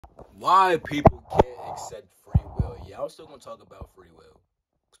why people can't accept free will. Yeah, I'm still gonna talk about free will.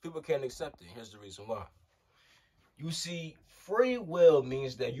 Because people can't accept it. Here's the reason why. You see, free will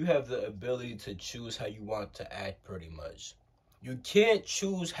means that you have the ability to choose how you want to act pretty much. You can't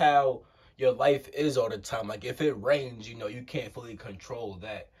choose how your life is all the time. Like if it rains, you can't fully control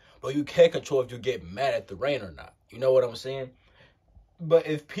that. But you can control if you get mad at the rain or not. You know what I'm saying? But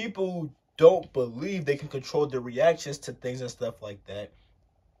if people don't believe they can control their reactions to things and stuff like that,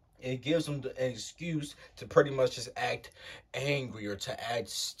 it gives them an excuse to pretty much just act angry or to act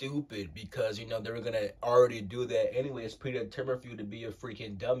stupid because they're gonna already do that anyway. It's predetermined for you to be a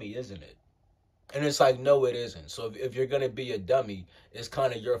freaking dummy, isn't it? And it's like, no, it isn't. So if you're gonna be a dummy, it's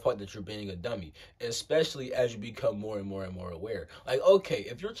kind of your fault that you're being a dummy, especially as you become more and more and more aware. Like, okay,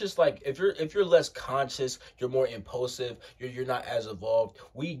 if you're just like if you're less conscious, you're more impulsive, you're not as evolved.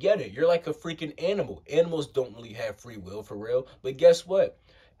 We get it. You're like a freaking animal. Animals don't really have free will for real. But guess what?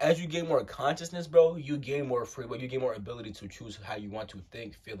 As you gain more consciousness, bro, you gain more free will. You gain more ability to choose how you want to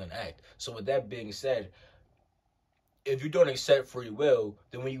think, feel, and act. So with that being said, if you don't accept free will,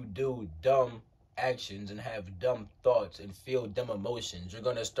 then when you do dumb actions and have dumb thoughts and feel dumb emotions, you're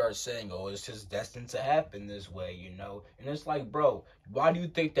gonna start saying, oh, it's just destined to happen this way. And it's like, bro, why do you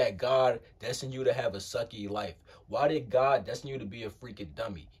think that God destined you to have a sucky life? Why did God destine you to be a freaking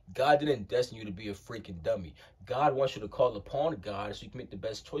dummy? God didn't destine you to be a freaking dummy. God wants you to call upon God so you can make the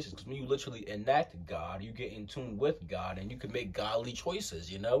best choices. Because when you literally enact God, you get in tune with God and you can make godly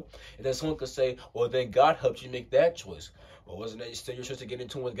choices. And then someone could say, well, then God helped you make that choice. Well, wasn't that still your choice to get in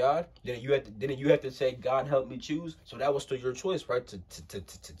tune with God? Didn't you have to say, God helped me choose? So that was still your choice, right? To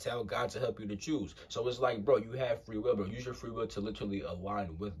tell God to help you to choose. So it's like, bro, you have free will, bro. Use your free will to literally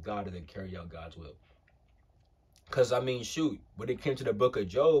align with God and then carry out God's will. Because, I mean, shoot, when it came to the book of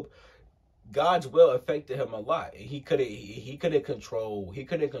Job, God's will affected him a lot. He couldn't control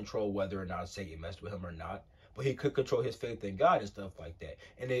whether or not Satan messed with him or not, but he could control his faith in God and stuff like that.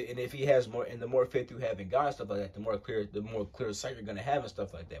 And if he has more, and the more faith you have in God and stuff like that, the more clear sight you're gonna have and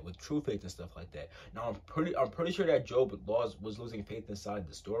stuff like that, with true faith and stuff like that. Now I'm pretty sure that Job was losing faith inside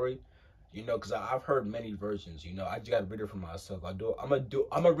the story. Because I've heard many versions. I just gotta read it for myself. I'm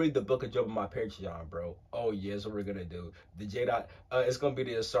gonna read the book of Job on my Patreon, bro. Oh yeah, that's what we're gonna do. The J dot, it's gonna be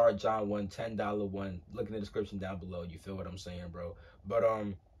the Asar John one $10 one. Look in the description down below. You feel what I'm saying, bro? But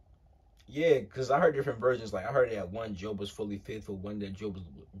yeah, because I heard different versions. Like I heard that one Job was fully faithful, one that Job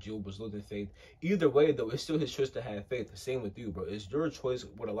was losing faith. Either way, though, it's still his choice to have faith. Same with you, bro. It's your choice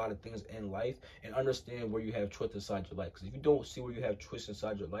with a lot of things in life, and understand where you have choice inside your life. Because if you don't see where you have choice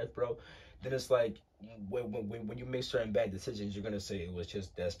inside your life, bro, then it's like when you make certain bad decisions, you're gonna say it was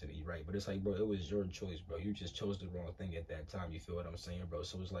just destiny, right? But it's like, bro, it was your choice, bro. You just chose the wrong thing at that time. You feel what I'm saying, bro?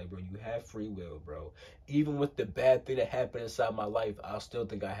 So it's like, bro, you have free will, bro. Even with the bad thing that happened inside my life, I still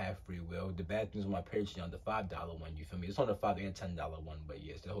think I have free will. The bad things on my Patreon, the $5 one, you feel me? It's on the $5 and $10 one, but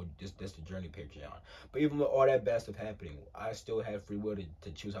yes, that's the journey Patreon. But even with all that bad stuff happening, I still have free will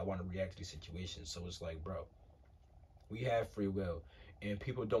to choose how I want to react to these situations. So it's like, bro, we have free will. And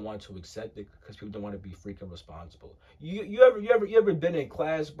people don't want to accept it because people don't want to be freaking responsible. You ever been in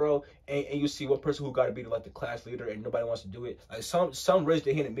class, bro, and you see one person who got to be like the class leader and nobody wants to do it? Like some raise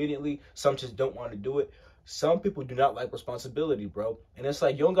their hand immediately, some just don't want to do it. Some people do not like responsibility, bro. And it's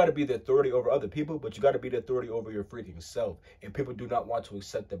like, you don't got to be the authority over other people, but you got to be the authority over your freaking self. And people do not want to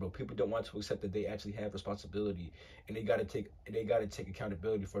accept that, bro. People don't want to accept that they actually have responsibility and they got to take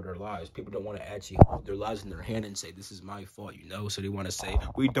accountability for their lives. People don't want to actually hold their lives in their hand and say, this is my fault, So they want to say,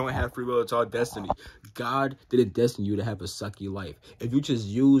 we don't have free will, it's our destiny. God didn't destine you to have a sucky life. If you just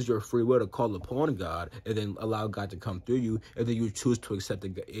use your free will to call upon God and then allow God to come through you, and then you choose to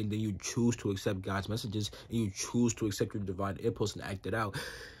accept God's messages, and you choose to accept your divine impulse and act it out,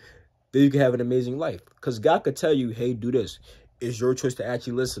 then you can have an amazing life. Because God could tell you, hey, do this. It's your choice to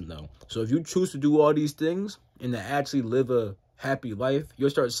actually listen, though. So if you choose to do all these things and to actually live a happy life, you'll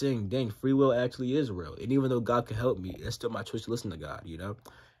start saying, dang, free will actually is real. And even though God can help me, it's still my choice to listen to God,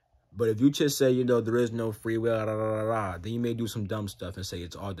 But if you just say, there is no free will, then you may do some dumb stuff and say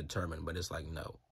it's all determined. But it's like, no.